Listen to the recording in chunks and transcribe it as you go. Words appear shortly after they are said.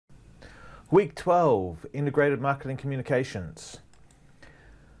Week 12, Integrated Marketing Communications.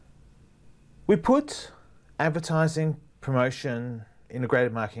 We put advertising, promotion,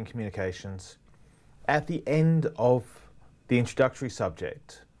 integrated marketing communications at the end of the introductory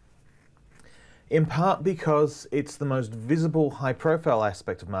subject, in part because it's the most visible, high-profile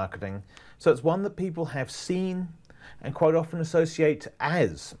aspect of marketing, so it's one that people have seen and quite often associate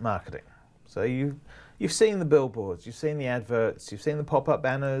as marketing. So you've seen the billboards, you've seen the adverts, you've seen the pop-up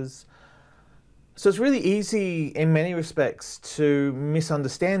banners. So it's really easy in many respects to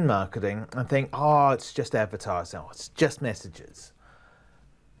misunderstand marketing and think, oh, it's just advertising, oh, it's just messages.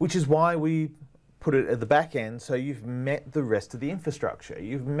 Which is why we put it at the back end, so you've met the rest of the infrastructure.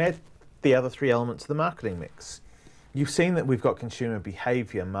 You've met the other three elements of the marketing mix. You've seen that we've got consumer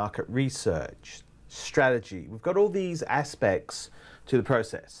behavior, market research, strategy. We've got all these aspects to the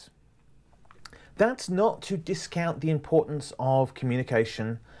process. That's not to discount the importance of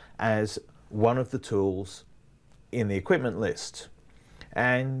communication as one of the tools in the equipment list.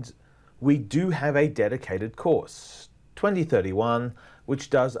 And we do have a dedicated course, 2031, which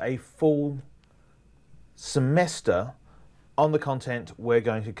does a full semester on the content we're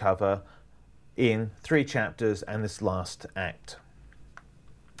going to cover in 3 chapters and this last act.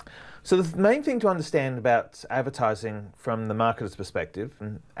 So the main thing to understand about advertising from the marketer's perspective,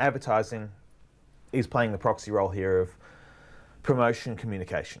 and advertising is playing the proxy role here of promotion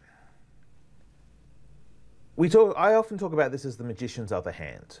communication. I often talk about this as the magician's other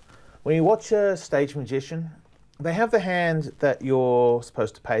hand. When you watch a stage magician, they have the hand that you're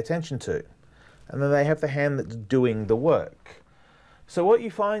supposed to pay attention to, and then they have the hand that's doing the work. So what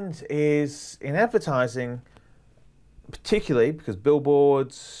you find is in advertising, particularly because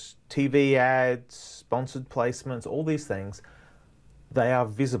billboards, TV ads, sponsored placements, all these things, they are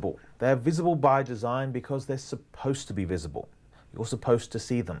visible. They are visible by design because they're supposed to be visible. You're supposed to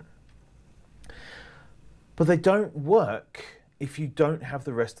see them. But they don't work if you don't have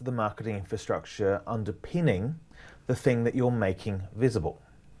the rest of the marketing infrastructure underpinning the thing that you're making visible.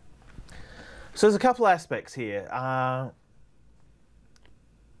 So there's a couple aspects here.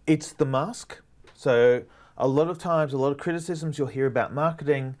 It's the mask. So a lot of times, a lot of criticisms you'll hear about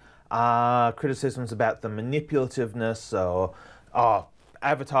marketing are criticisms about the manipulativeness or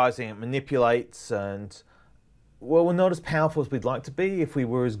advertising, it manipulates, and well, we're not as powerful as we'd like to be. If we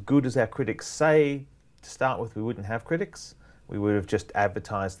were as good as our critics say, to start with, we wouldn't have critics. We would have just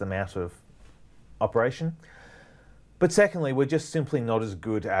advertised them out of operation. But secondly, we're just simply not as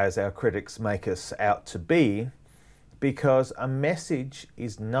good as our critics make us out to be, because a message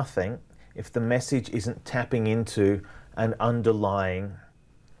is nothing if the message isn't tapping into an underlying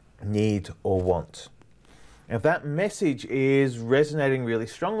need or want. If that message is resonating really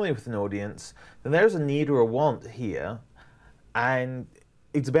strongly with an audience, then there's a need or a want here, and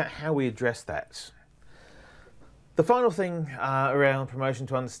it's about how we address that. The final thing around promotion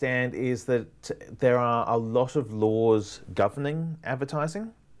to understand is that there are a lot of laws governing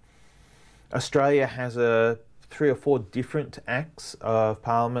advertising. Australia has 3 or 4 different acts of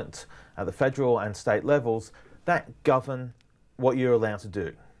Parliament at the federal and state levels that govern what you're allowed to do.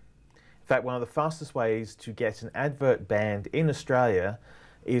 In fact, one of the fastest ways to get an advert banned in Australia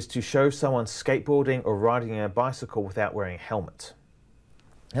is to show someone skateboarding or riding a bicycle without wearing a helmet.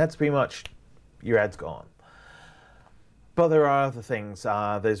 That's pretty much your ad's gone. But there are other things.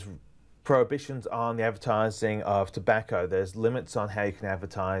 There's prohibitions on the advertising of tobacco. There's limits on how you can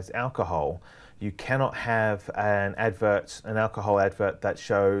advertise alcohol. You cannot have an alcohol advert that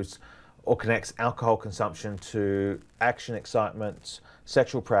shows or connects alcohol consumption to action, excitement,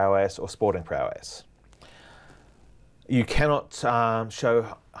 sexual prowess, or sporting prowess. You cannot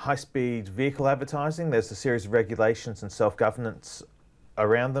show high-speed vehicle advertising. There's a series of regulations and self-governance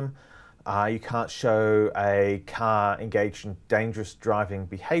around them. You can't show a car engaged in dangerous driving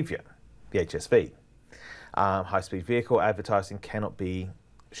behaviour, the HSV. High-speed vehicle advertising cannot be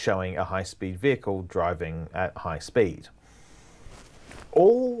showing a high-speed vehicle driving at high speed.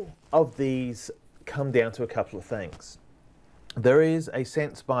 All of these come down to a couple of things. There is a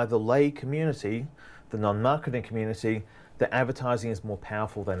sense by the lay community, the non-marketing community, that advertising is more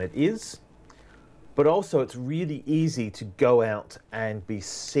powerful than it is. But also it's really easy to go out and be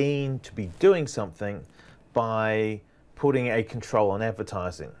seen to be doing something by putting a control on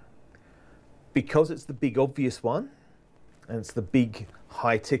advertising. Because it's the big obvious one, and it's the big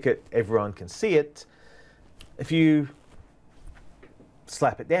high ticket, everyone can see it, if you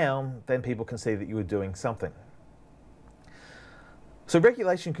slap it down, then people can see that you were doing something. So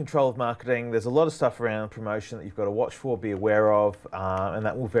regulation control of marketing, there's a lot of stuff around promotion that you've got to watch for, be aware of, and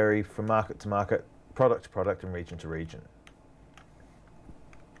that will vary from market to market, product to product, and region to region.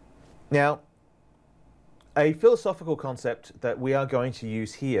 Now, a philosophical concept that we are going to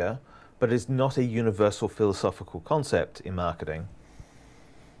use here, but is not a universal philosophical concept in marketing,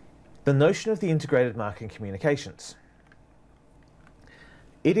 the notion of the integrated marketing communications.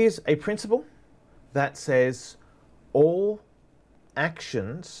 It is a principle that says all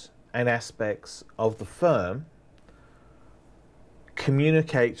actions and aspects of the firm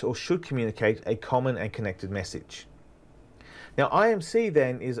communicate or should communicate a common and connected message. Now, IMC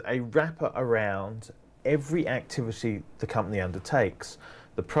then is a wrapper around every activity the company undertakes.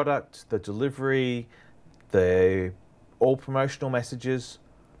 The product, the delivery, all promotional messages,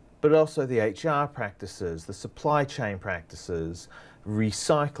 but also the HR practices, the supply chain practices,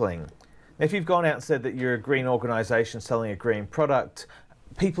 recycling. Now, if you've gone out and said that you're a green organization selling a green product,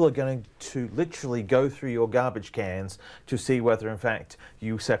 people are going to literally go through your garbage cans to see whether in fact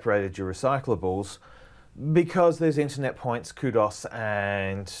you separated your recyclables, because there's internet points, kudos,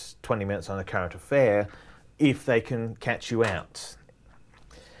 and 20 minutes on a current affair if they can catch you out.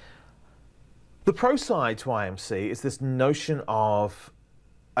 The pro side to IMC is this notion of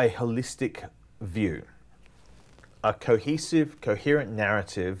a holistic view, a cohesive, coherent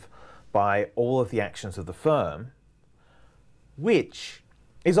narrative by all of the actions of the firm, which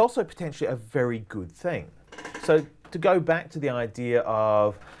is also potentially a very good thing. So to go back to the idea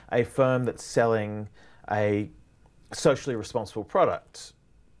of a firm that's selling a socially responsible product,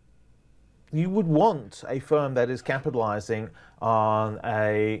 you would want a firm that is capitalizing on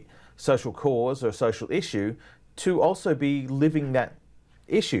a social cause or a social issue to also be living that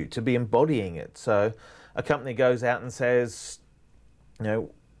issue, to be embodying it. So a company goes out and says, you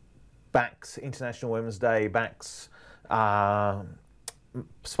know, backs International Women's Day, backs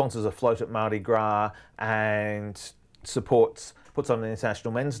sponsors a float at Mardi Gras, and puts on an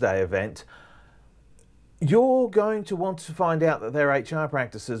International Men's Day event. You're going to want to find out that their HR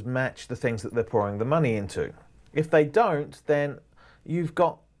practices match the things that they're pouring the money into. If they don't, then you've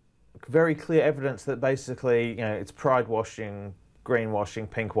got very clear evidence that basically, you know, it's pride washing, greenwashing,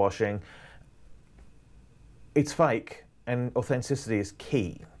 pink washing. It's fake, and authenticity is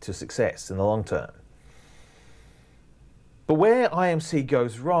key to success in the long term. But where IMC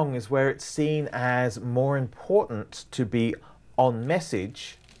goes wrong is where it's seen as more important to be on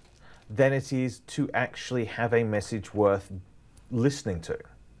message than it is to actually have a message worth listening to.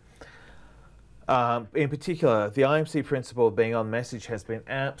 In particular, the IMC principle of being on message has been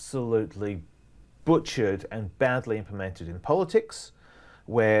absolutely butchered and badly implemented in politics,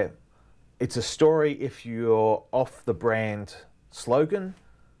 where it's a story if you're off the brand slogan,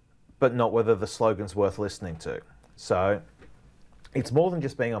 but not whether the slogan's worth listening to. So it's more than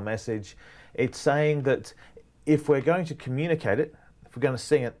just being on message. It's saying that if we're going to communicate it, if we're going to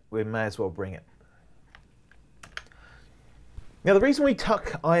sing it, we may as well bring it. Now, the reason we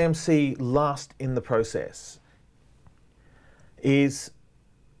tuck IMC last in the process is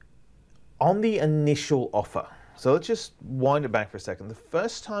on the initial offer. So let's just wind it back for a second. The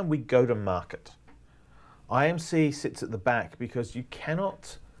first time we go to market, IMC sits at the back because you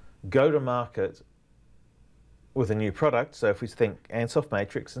cannot go to market with a new product. So if we think Ansoff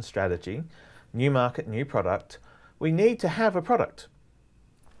matrix and strategy, new market, new product, we need to have a product.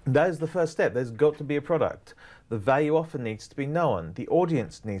 That is the first step. There's got to be a product. The value offer needs to be known. The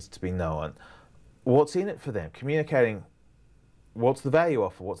audience needs to be known. What's in it for them? Communicating what's the value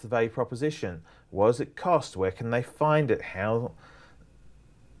offer? What's the value proposition? What does it cost? Where can they find it?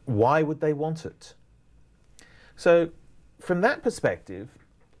 Why would they want it? So from that perspective,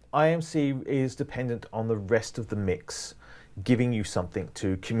 IMC is dependent on the rest of the mix, giving you something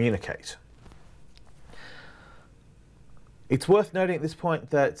to communicate. It's worth noting at this point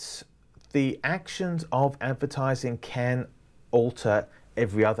that the actions of advertising can alter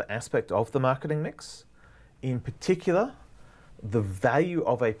every other aspect of the marketing mix. In particular, the value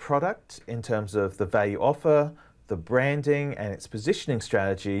of a product in terms of the value offer, the branding, and its positioning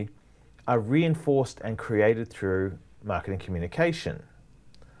strategy are reinforced and created through marketing communication.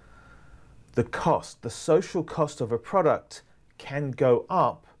 The cost, the social cost of a product can go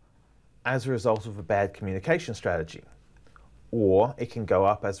up as a result of a bad communication strategy, or it can go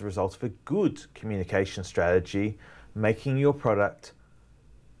up as a result of a good communication strategy, making your product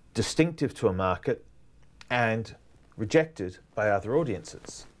distinctive to a market and rejected by other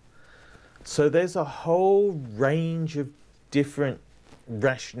audiences. So there's a whole range of different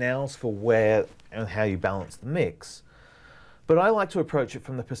rationales for where and how you balance the mix. But I like to approach it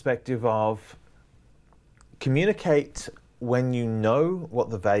from the perspective of communicate when you know what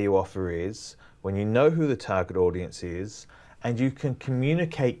the value offer is, when you know who the target audience is, and you can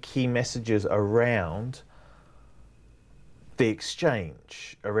communicate key messages around the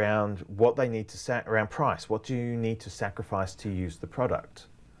exchange around what they need to around price. What do you need to sacrifice to use the product?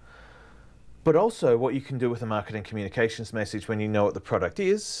 But also what you can do with a marketing communications message when you know what the product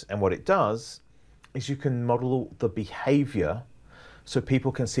is and what it does is you can model the behavior so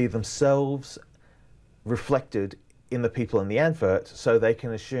people can see themselves reflected in the people in the advert, so they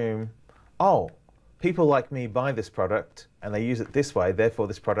can assume, oh, people like me buy this product and they use it this way, therefore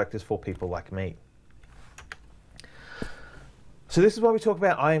this product is for people like me. So this is why we talk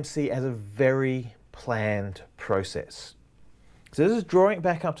about IMC as a very planned process. So this is drawing it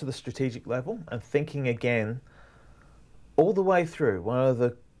back up to the strategic level and thinking again all the way through. One of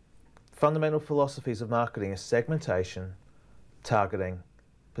the fundamental philosophies of marketing is segmentation, targeting,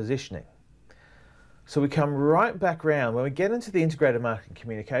 positioning. So we come right back around. When we get into the integrated marketing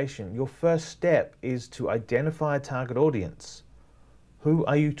communication, your first step is to identify a target audience. Who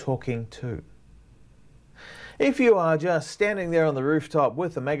are you talking to? If you are just standing there on the rooftop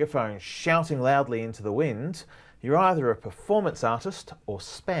with a megaphone shouting loudly into the wind, you're either a performance artist or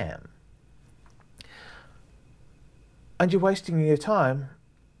spam. And you're wasting your time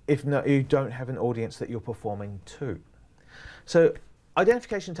if you don't have an audience that you're performing to. So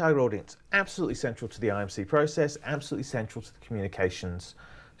identification target audience, absolutely central to the IMC process, absolutely central to the communications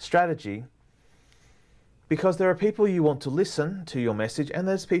strategy, because there are people you want to listen to your message, and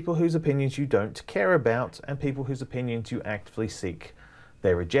there's people whose opinions you don't care about, and people whose opinions you actively seek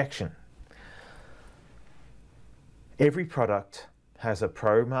their rejection. Every product has a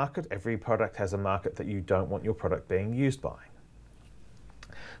pro market, every product has a market that you don't want your product being used by.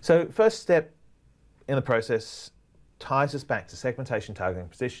 So first step in the process ties us back to segmentation, targeting,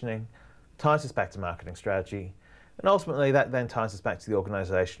 positioning, ties us back to marketing strategy, and ultimately that then ties us back to the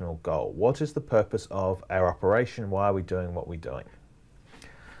organizational goal. What is the purpose of our operation? Why are we doing what we're doing?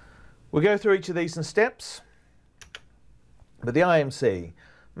 We'll go through each of these in steps, but the IMC,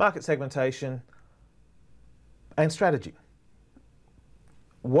 market segmentation and strategy.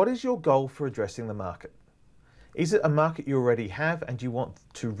 What is your goal for addressing the market? Is it a market you already have and you want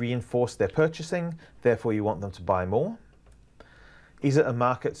to reinforce their purchasing, therefore you want them to buy more? Is it a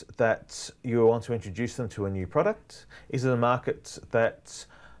market that you want to introduce them to a new product? Is it a market that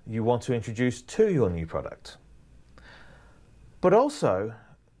you want to introduce to your new product? But also,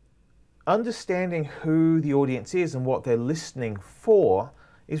 understanding who the audience is and what they're listening for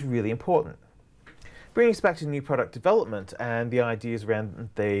is really important. Bringing us back to new product development and the ideas around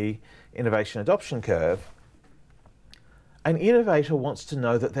the innovation adoption curve, an innovator wants to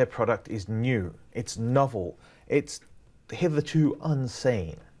know that their product is new, it's novel, it's hitherto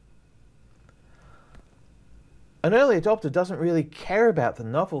unseen. An early adopter doesn't really care about the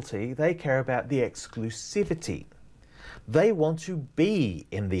novelty, they care about the exclusivity. They want to be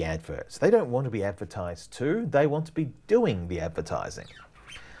in the adverts. They don't want to be advertised to, they want to be doing the advertising.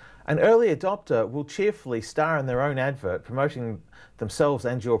 An early adopter will cheerfully star in their own advert promoting themselves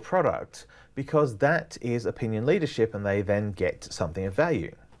and your product because that is opinion leadership and they then get something of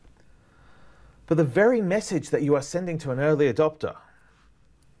value. But the very message that you are sending to an early adopter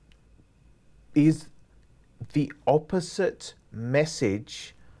is the opposite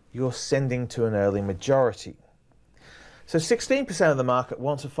message you're sending to an early majority. So 16% of the market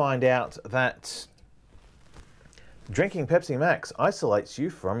want to find out that drinking Pepsi Max isolates you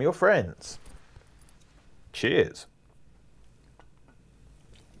from your friends. Cheers.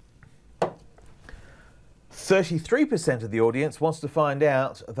 33% of the audience wants to find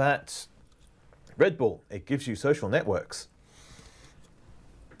out that Red Bull, it gives you social networks.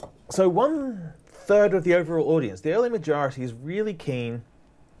 So 1/3 of the overall audience, the early majority is really keen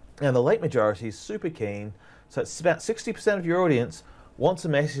and the late majority is super keen. So it's about 60% of your audience wants a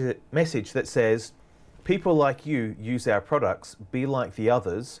message that says, people like you use our products, be like the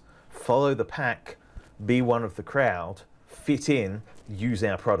others, follow the pack, be one of the crowd, fit in, use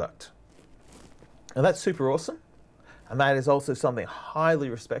our product. And that's super awesome. And that is also something highly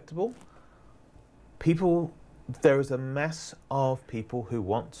respectable. There is a mass of people who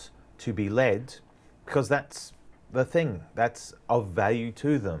want to be led because that's the thing, that's of value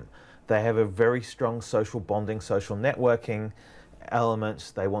to them. They have a very strong social bonding, social networking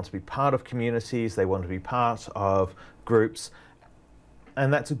elements. They want to be part of communities, they want to be part of groups,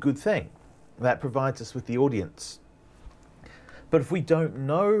 and that's a good thing. That provides us with the audience. But if we don't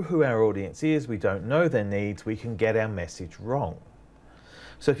know who our audience is, we don't know their needs, we can get our message wrong.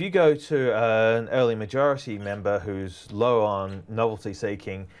 So if you go to an early majority member who's low on novelty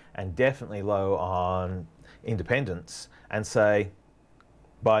seeking and definitely low on independence and say,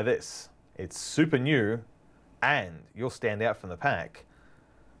 buy this, it's super new and you'll stand out from the pack,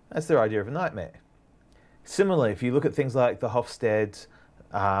 that's their idea of a nightmare. Similarly, if you look at things like the Hofstede,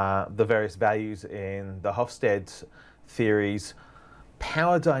 the various values in the Hofstede theories,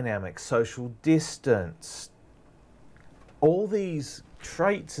 power dynamics, social distance, all these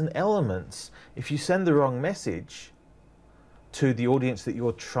traits and elements, if you send the wrong message to the audience that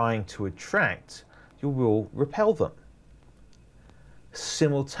you're trying to attract, you will repel them.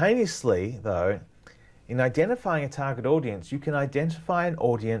 Simultaneously, though, in identifying a target audience, you can identify an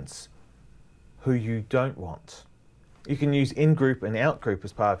audience who you don't want. You can use in-group and out-group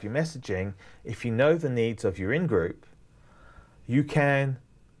as part of your messaging. If you know the needs of your in-group, you can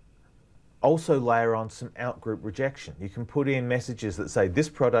also layer on some out-group rejection. You can put in messages that say, this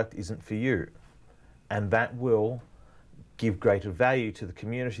product isn't for you. And that will give greater value to the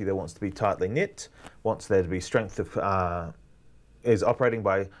community that wants to be tightly knit, wants there to be strength of, is operating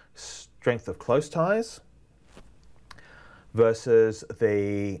by strength of close ties, versus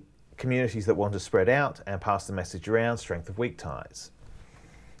the communities that want to spread out and pass the message around, strength of weak ties.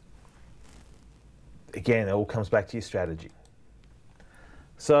 Again, it all comes back to your strategy.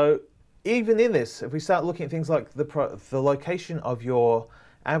 So even in this, if we start looking at things like the location of your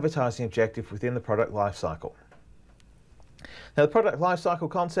advertising objective within the product lifecycle. Now, the product lifecycle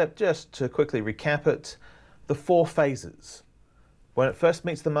concept, just to quickly recap it, the 4 phases. When it first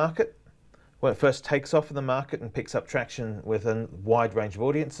meets the market, when it first takes off in the market and picks up traction with a wide range of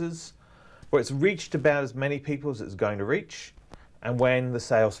audiences, where it's reached about as many people as it's going to reach, and when the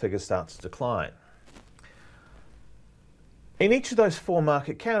sales figure starts to decline. In each of those 4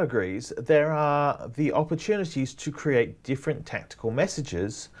 market categories, there are the opportunities to create different tactical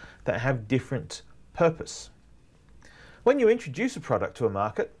messages that have different purpose. When you introduce a product to a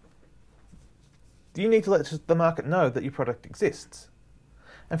market, you need to let the market know that your product exists.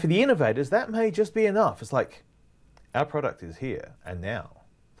 And for the innovators, that may just be enough. It's like, our product is here and now.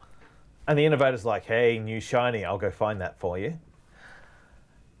 And the innovator's like, hey, new shiny, I'll go find that for you.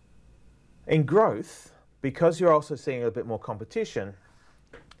 In growth, because you're also seeing a bit more competition,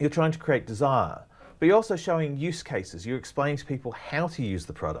 you're trying to create desire, but you're also showing use cases. You're explaining to people how to use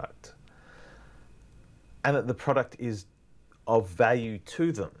the product and that the product is of value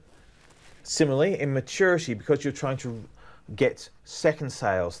to them. Similarly, in maturity, because you're trying to get second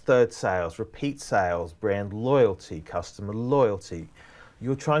sales, third sales, repeat sales, brand loyalty, customer loyalty,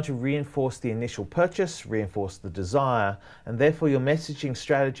 you're trying to reinforce the initial purchase, reinforce the desire, and therefore your messaging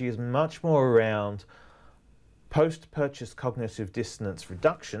strategy is much more around post-purchase cognitive dissonance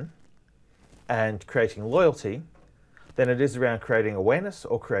reduction and creating loyalty than it is around creating awareness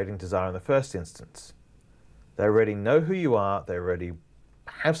or creating desire in the first instance. They already know who you are, they already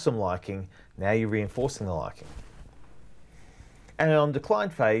have some liking, now you're reinforcing the liking. And on decline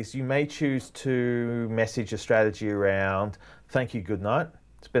phase, you may choose to message a strategy around, thank you, good night,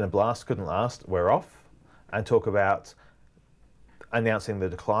 it's been a blast, couldn't last, we're off, and talk about announcing the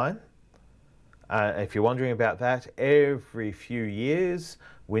decline. If you're wondering about that, every few years,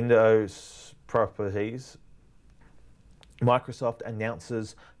 Windows properties, Microsoft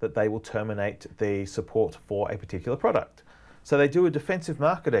announces that they will terminate the support for a particular product. So they do a defensive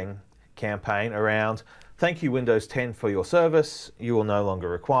marketing campaign around, thank you Windows 10 for your service, you are no longer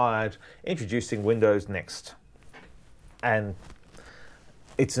required, introducing Windows Next. And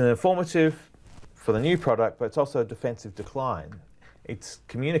it's an informative for the new product, but it's also a defensive decline. It's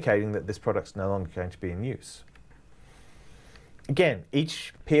communicating that this product's no longer going to be in use. Again,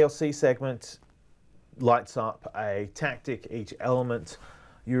 each PLC segment lights up a tactic, each element.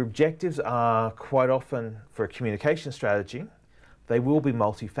 Your objectives are quite often, for a communication strategy, they will be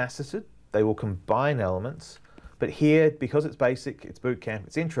multifaceted, they will combine elements, but here, because it's basic, it's bootcamp,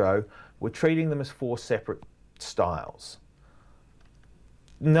 it's intro, we're treating them as 4 separate styles.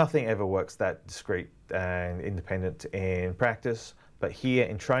 Nothing ever works that discrete and independent in practice, but here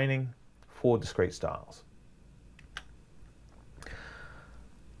in training, 4 discrete styles.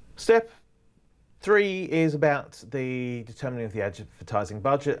 Step 3 is about the determining of the advertising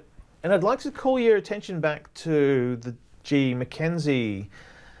budget. And I'd like to call your attention back to the G. McKenzie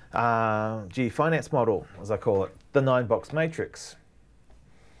G finance model, as I call it, the 9-box matrix.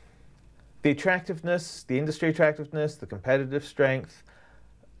 The attractiveness, the industry attractiveness, the competitive strength.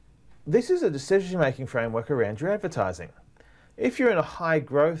 This is a decision-making framework around your advertising. If you're in a high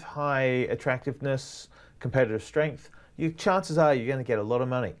growth, high attractiveness, competitive strength, your chances are you're going to get a lot of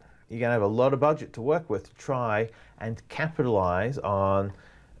money. You're going to have a lot of budget to work with to try and capitalize on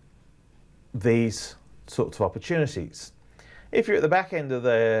these sorts of opportunities. If you're at the back end of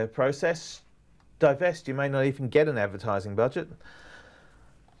the process, divest, you may not even get an advertising budget.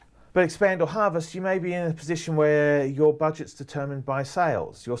 But expand or harvest, you may be in a position where your budget's determined by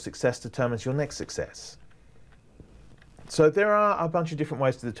sales. Your success determines your next success. So there are a bunch of different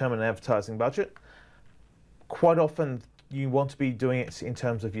ways to determine an advertising budget. Quite often you want to be doing it in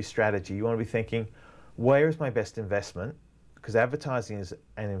terms of your strategy. You want to be thinking, where is my best investment? Because advertising is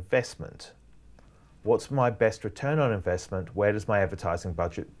an investment. What's my best return on investment? Where does my advertising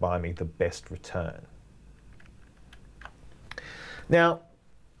budget buy me the best return? Now,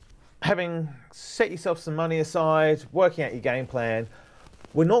 having set yourself some money aside, working out your game plan,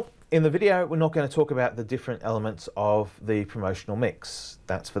 in the video, we're not going to talk about the different elements of the promotional mix.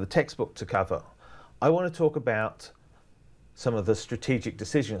 That's for the textbook to cover. I want to talk about some of the strategic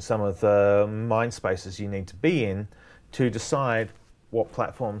decisions, some of the mind spaces you need to be in to decide what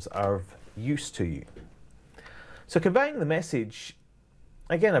platforms are of use to you. So conveying the message,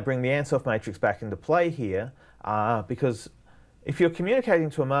 again, I bring the Ansoff matrix back into play here because if you're communicating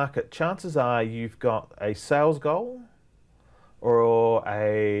to a market, chances are you've got a sales goal or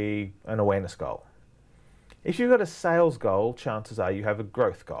an awareness goal. If you've got a sales goal, chances are you have a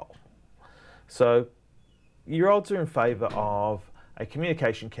growth goal. So your odds are in favour of a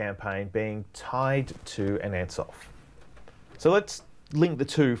communication campaign being tied to an Ansoff. So let's link the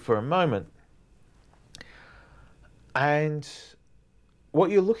two for a moment. And what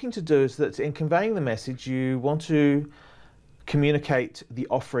you're looking to do is that in conveying the message, you want to communicate the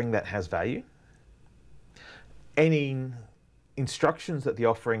offering that has value, any instructions that the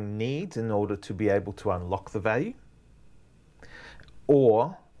offering needs in order to be able to unlock the value,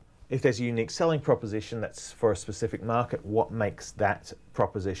 or if there's a unique selling proposition that's for a specific market, what makes that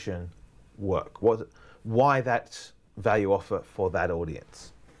proposition work? Why that value offer for that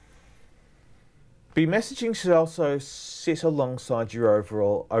audience? But your messaging should also sit alongside your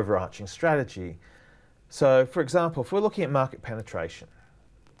overall overarching strategy. So, for example, if we're looking at market penetration,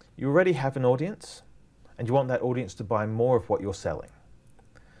 you already have an audience and you want that audience to buy more of what you're selling.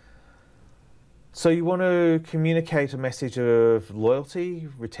 So you want to communicate a message of loyalty,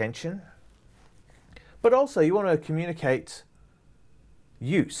 retention, but also you want to communicate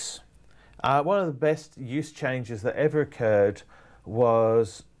use. One of the best use changes that ever occurred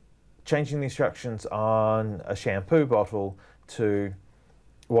was changing the instructions on a shampoo bottle to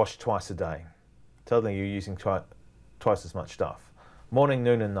wash twice a day. Telling you you're using twice as much stuff. Morning,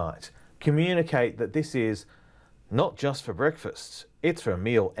 noon and night. Communicate that this is not just for breakfast, it's for a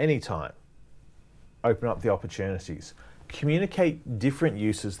meal anytime. Open up the opportunities. Communicate different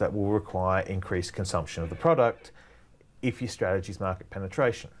uses that will require increased consumption of the product if your strategy is market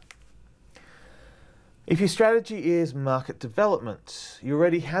penetration. If your strategy is market development, you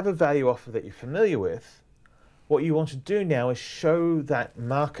already have a value offer that you're familiar with. What you want to do now is show that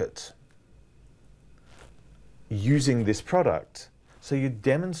market using this product. So you're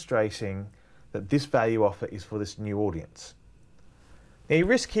demonstrating that this value offer is for this new audience. Now, your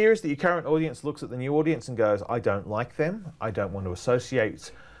risk here is that your current audience looks at the new audience and goes, I don't like them, I don't want to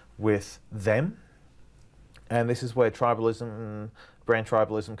associate with them. And this is where tribalism, brand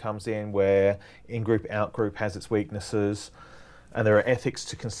tribalism comes in, where in-group, out-group has its weaknesses, and there are ethics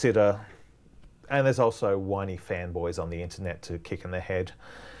to consider. And there's also whiny fanboys on the internet to kick in their head.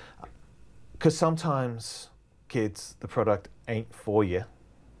 Because sometimes, kids, the product ain't for you.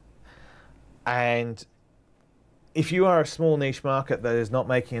 And if you are a small niche market that is not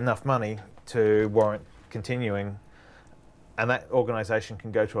making enough money to warrant continuing, and that organisation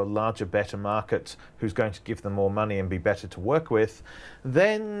can go to a larger, better market who's going to give them more money and be better to work with,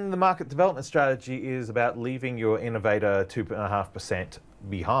 then the market development strategy is about leaving your innovator 2.5%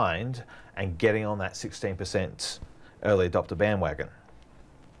 behind and getting on that 16% early adopter bandwagon.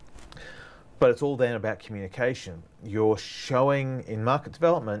 But it's all then about communication. You're showing in market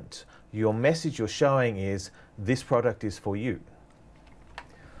development, your message you're showing is this product is for you.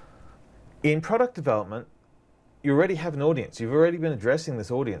 In product development, you already have an audience. You've already been addressing this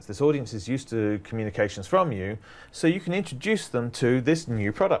audience. This audience is used to communications from you, so you can introduce them to this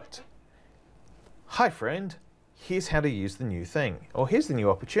new product. Hi friend, here's how to use the new thing, or here's the new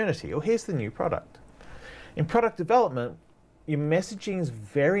opportunity, or here's the new product. In product development, your messaging is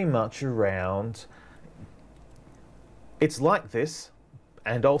very much around, it's like this,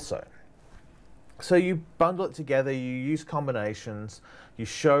 and also. So you bundle it together, you use combinations, you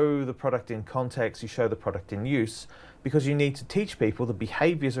show the product in context, you show the product in use, because you need to teach people the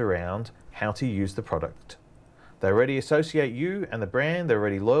behaviors around how to use the product. They already associate you and the brand, they're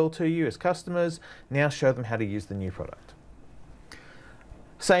already loyal to you as customers, now show them how to use the new product.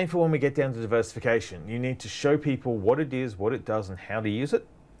 Same for when we get down to diversification. You need to show people what it is, what it does, and how to use it.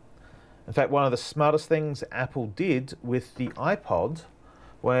 In fact, one of the smartest things Apple did with the iPod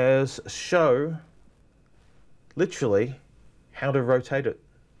was show literally how to rotate it.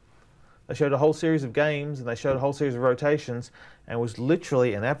 They showed a whole series of games and they showed a whole series of rotations, and it was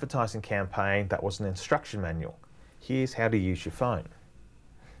literally an advertising campaign that was an instruction manual. Here's how to use your phone.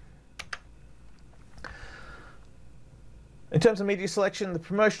 In terms of media selection, the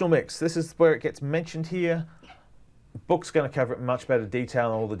promotional mix, this is where it gets mentioned here. The book's going to cover it in much better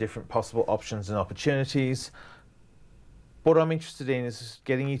detail on all the different possible options and opportunities. What I'm interested in is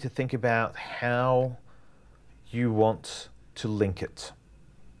getting you to think about how you want to link it.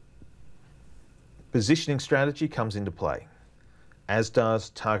 Positioning strategy comes into play, as does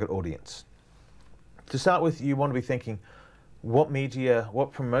target audience. To start with, you want to be thinking, what media,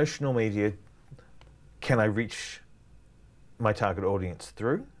 what promotional media can I reach my target audience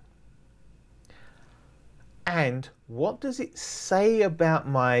through? And what does it say about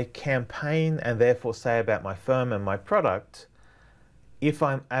my campaign and therefore say about my firm and my product if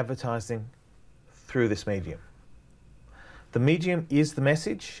I'm advertising through this medium? The medium is the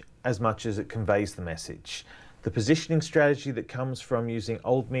message as much as it conveys the message. The positioning strategy that comes from using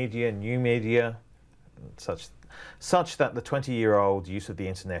old media, new media, such that the 20-year-old use of the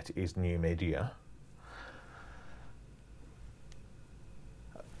internet is new media.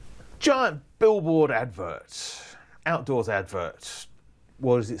 Giant billboard adverts, outdoors adverts.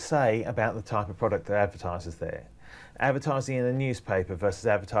 What does it say about the type of product that advertises there? Advertising in a newspaper versus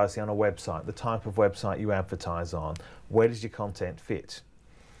advertising on a website, the type of website you advertise on, where does your content fit?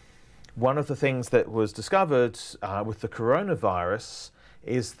 One of the things that was discovered with the coronavirus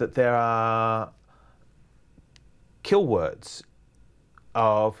is that there are kill words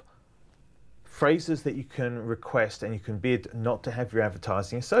of phrases that you can request and you can bid not to have your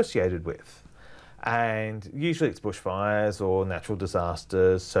advertising associated with. And usually it's bushfires or natural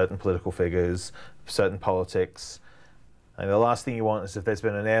disasters, certain political figures, certain politics. And the last thing you want is if there's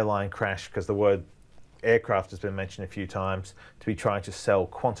been an airline crash, because the word aircraft has been mentioned a few times, to be trying to sell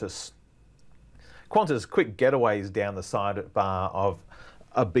Qantas quick getaways down the side bar of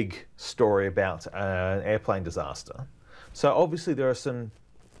a big story about an airplane disaster. So obviously there are some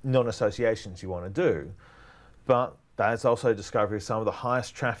non-associations you want to do, but there's also discovery of some of the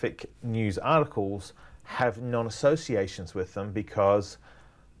highest traffic news articles have non-associations with them because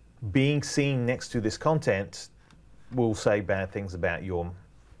being seen next to this content will say bad things about your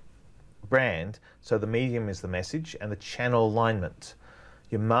brand. So the medium is the message and the channel alignment.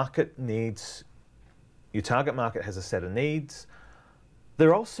 Your market needs, your target market has a set of needs.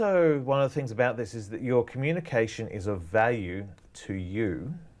 There also, one of the things about this is that your communication is of value to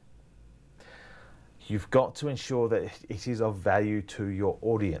you. You've got to ensure that it is of value to your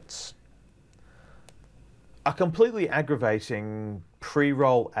audience. A completely aggravating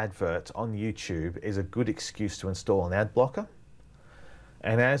pre-roll advert on YouTube is a good excuse to install an ad blocker.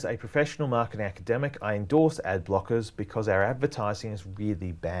 And as a professional marketing academic, I endorse ad blockers because our advertising is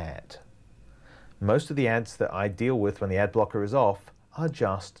really bad. Most of the ads that I deal with when the ad blocker is off are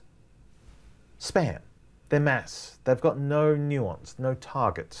just spam. They're mass. They've got no nuance, no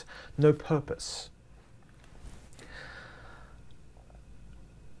target, no purpose.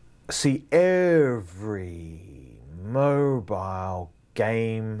 See, every mobile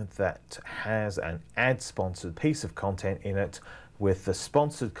game that has an ad-sponsored piece of content in it with the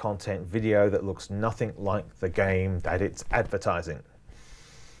sponsored content video that looks nothing like the game that it's advertising.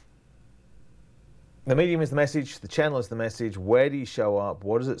 The medium is the message, the channel is the message. Where do you show up?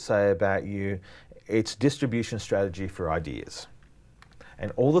 What does it say about you? It's distribution strategy for ideas.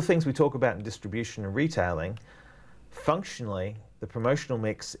 And all the things we talk about in distribution and retailing, functionally, the promotional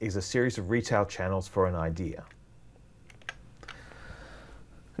mix is a series of retail channels for an idea.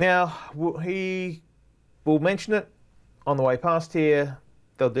 Now, he will mention it on the way past here.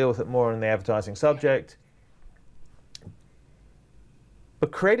 They'll deal with it more in the advertising subject.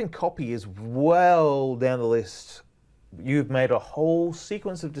 But creating copy is well down the list. You've made a whole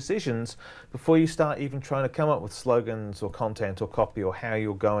sequence of decisions before you start even trying to come up with slogans or content or copy or how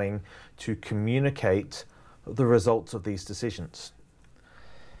you're going to communicate the results of these decisions.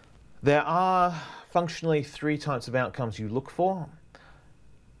 There are functionally three types of outcomes you look for.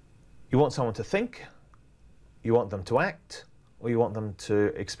 You want someone to think, you want them to act, or you want them to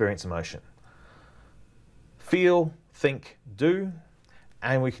experience emotion. Feel, think, do,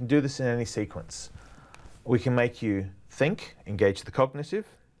 and we can do this in any sequence. We can make you think, engage the cognitive,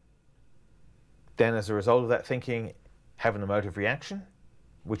 then as a result of that thinking, have an emotive reaction,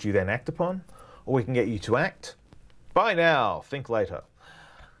 which you then act upon, or we can get you to act. Buy now, think later.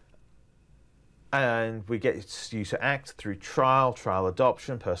 And we get you to act through trial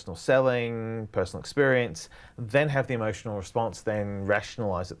adoption, personal selling, personal experience, then have the emotional response, then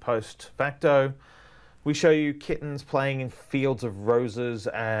rationalize it post facto. We show you kittens playing in fields of roses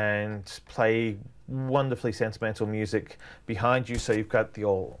and play wonderfully sentimental music behind you, so you've got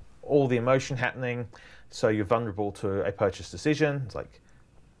all the emotion happening, so you're vulnerable to a purchase decision. It's like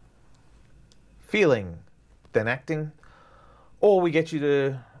feeling, then acting. Or we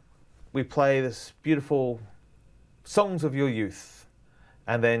play this beautiful songs of your youth,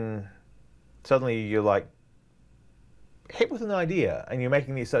 and then suddenly you're like hit with an idea, and you're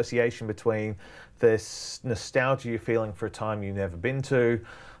making the association between this nostalgia you're feeling for a time you've never been to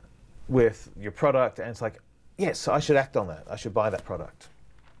with your product, and it's like, yes, I should act on that. I should buy that product.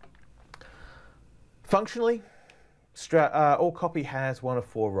 Functionally, all copy has one of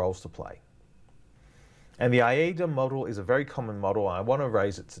 4 roles to play. And the AIDA model is a very common model. I want to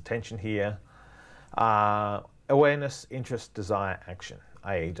raise its attention here. Awareness, interest, desire, action,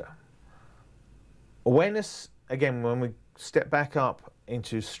 AIDA. Awareness, again, when we step back up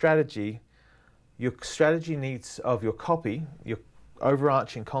into strategy, your strategy needs of your copy, your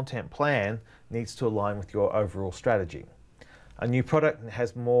overarching content plan needs to align with your overall strategy. A new product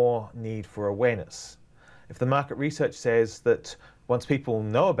has more need for awareness. If the market research says that once people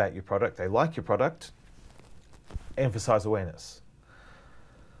know about your product, they like your product, emphasize awareness.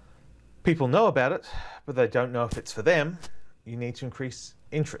 People know about it, but they don't know if it's for them, you need to increase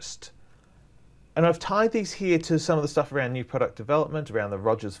interest. And I've tied these here to some of the stuff around new product development, around the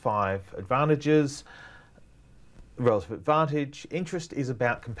Rogers 5 advantages, relative advantage. Interest is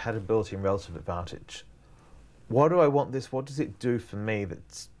about compatibility and relative advantage. Why do I want this? What does it do for me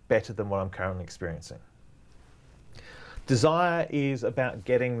that's better than what I'm currently experiencing? Desire is about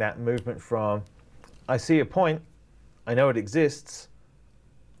getting that movement from, I see a point, I know it exists,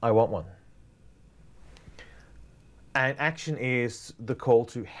 I want one. And action is the call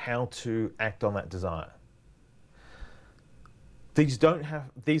to how to act on that desire. These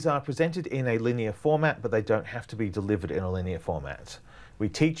are presented in a linear format, but they don't have to be delivered in a linear format. We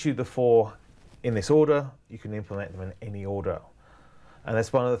teach you the 4 in this order. You can implement them in any order. And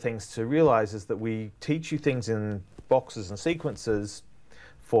that's one of the things to realize, is that we teach you things in boxes and sequences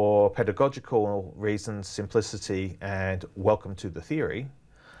for pedagogical reasons, simplicity, and welcome to the theory.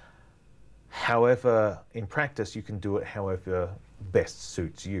 However, in practice, you can do it however best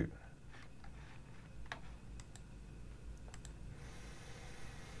suits you.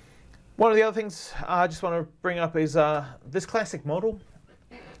 One of the other things I just want to bring up is this classic model.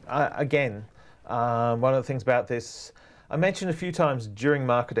 Again, one of the things about this, I mentioned a few times during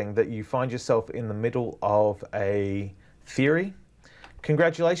marketing that you find yourself in the middle of a theory.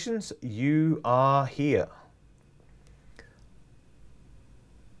 Congratulations, you are here.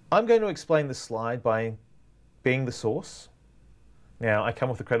 I'm going to explain this slide by being the source. Now, I come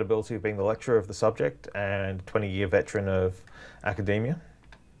with the credibility of being the lecturer of the subject and 20-year veteran of academia.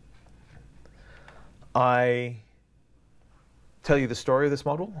 I tell you the story of this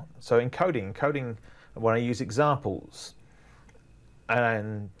model. So in coding, when I use examples,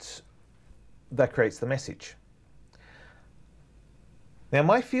 and that creates the message. Now,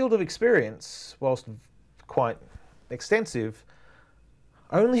 my field of experience, whilst quite extensive,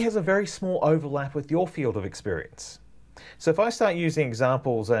 only has a very small overlap with your field of experience. So if I start using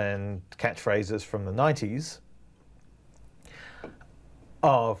examples and catchphrases from the 90s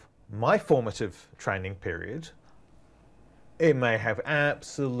of my formative training period, it may have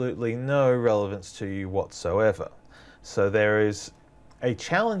absolutely no relevance to you whatsoever. So there is a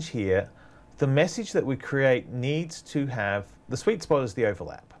challenge here. The message that we create needs to have, the sweet spot is the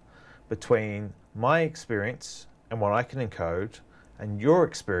overlap between my experience and what I can encode and your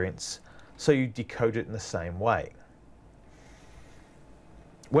experience, so you decode it in the same way.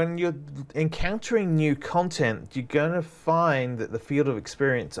 When you're encountering new content, you're going to find that the field of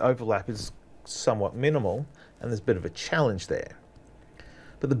experience overlap is somewhat minimal, and there's a bit of a challenge there.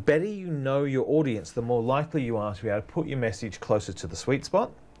 But the better you know your audience, the more likely you are to be able to put your message closer to the sweet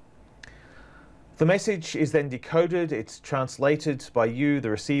spot. The message is then decoded, it's translated by you,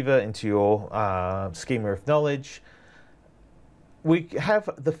 the receiver, into your schema of knowledge. We have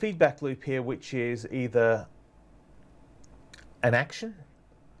the feedback loop here, which is either an action.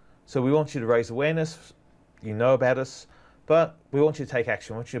 So we want you to raise awareness, you know about us, but we want you to take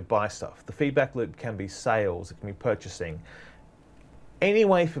action, we want you to buy stuff. The feedback loop can be sales, it can be purchasing. Any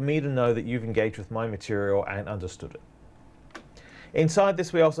way for me to know that you've engaged with my material and understood it. Inside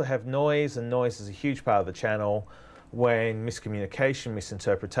this, we also have noise, and noise is a huge part of the channel when miscommunication,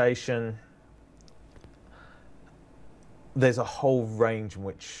 misinterpretation. There's a whole range in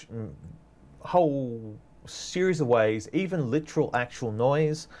which, whole series of ways, even literal actual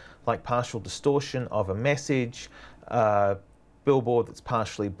noise, like partial distortion of a message, billboard that's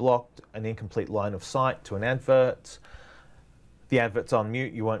partially blocked, an incomplete line of sight to an advert, the advert's on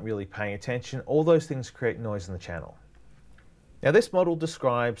mute, you weren't really paying attention. All those things create noise in the channel. Now this model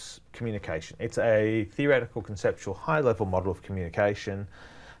describes communication. It's a theoretical, conceptual, high-level model of communication,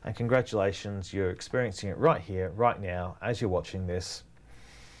 and congratulations, you're experiencing it right here, right now, as you're watching this.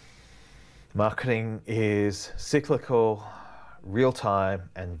 Marketing is cyclical, real-time,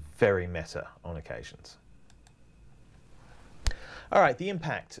 and very meta on occasions. All right, the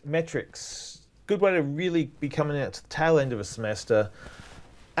impact, metrics. Good way to really be coming out to the tail end of a semester.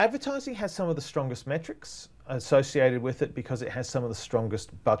 Advertising has some of the strongest metrics associated with it because it has some of the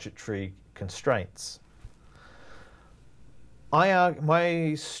strongest budgetary constraints.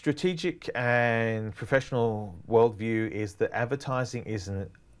 My strategic and professional worldview is that advertising is an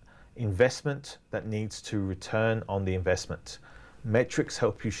investment that needs to return on the investment. Metrics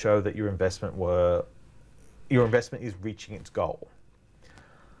help you show that your investment is reaching its goal.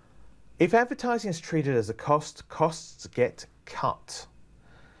 If advertising is treated as a cost, costs get cut.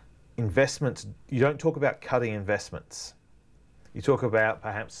 Investments, you don't talk about cutting investments. You talk about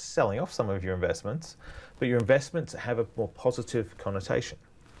perhaps selling off some of your investments, but your investments have a more positive connotation.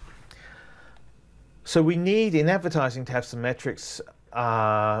 So we need in advertising to have some metrics,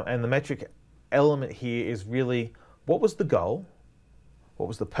 and the metric element here is really, what was the goal? What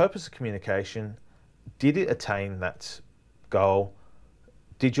was the purpose of communication? Did it attain that goal?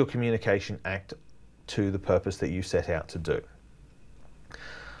 Did your communication act to the purpose that you set out to do?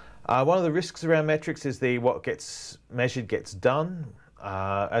 One of the risks around metrics is what gets measured gets done,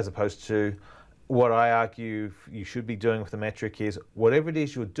 as opposed to what I argue you should be doing with the metric is whatever it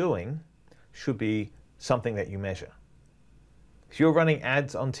is you're doing should be something that you measure. If you're running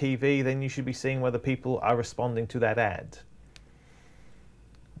ads on TV, then you should be seeing whether people are responding to that ad.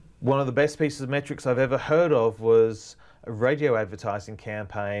 One of the best pieces of metrics I've ever heard of was a radio advertising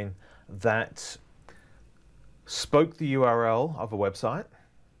campaign that spoke the URL of a website,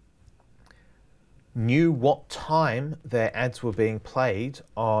 knew what time their ads were being played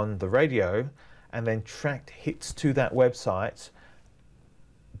on the radio, and then tracked hits to that website.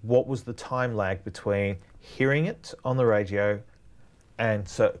 What was the time lag between hearing it on the radio and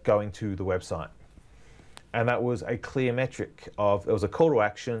going to the website? And that was a clear metric of, it was a call to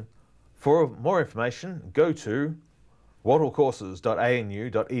action. For more information, go to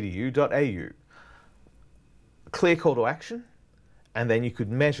wattlecourses.anu.edu.au. Clear call to action, and then you could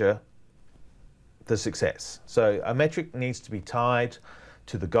measure the success. So a metric needs to be tied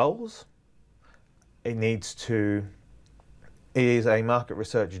to the goals. It is a market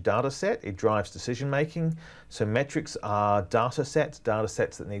research data set. It drives decision making. So metrics are data sets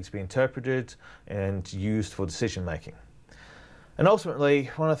that need to be interpreted and used for decision making. And ultimately,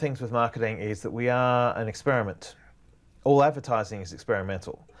 one of the things with marketing is that we are an experiment. All advertising is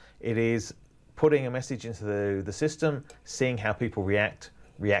experimental. It is putting a message into the system, seeing how people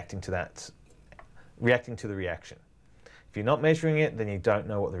reacting to the reaction. If you're not measuring it, then you don't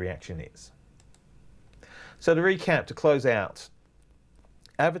know what the reaction is. So to recap, to close out,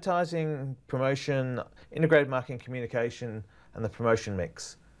 advertising, promotion, integrated marketing communication, and the promotion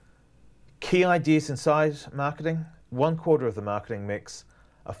mix. Key ideas inside marketing, 1/4 of the marketing mix,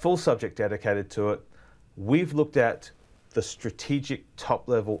 a full subject dedicated to it. We've looked at the strategic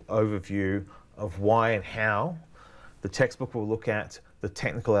top-level overview of why and how. The textbook will look at the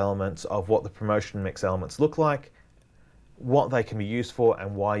technical elements of what the promotion mix elements look like, what they can be used for,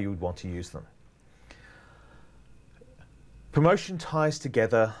 and why you would want to use them. Promotion ties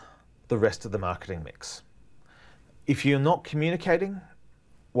together the rest of the marketing mix. If you're not communicating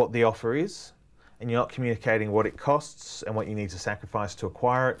what the offer is, and you're not communicating what it costs and what you need to sacrifice to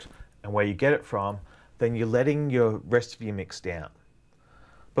acquire it and where you get it from, then you're letting your rest of your mix down.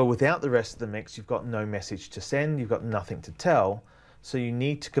 But without the rest of the mix, you've got no message to send, you've got nothing to tell, so you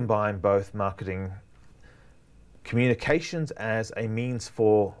need to combine both marketing communications as a means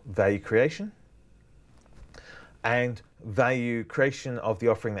for value creation and value creation of the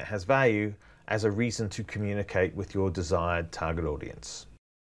offering that has value as a reason to communicate with your desired target audience.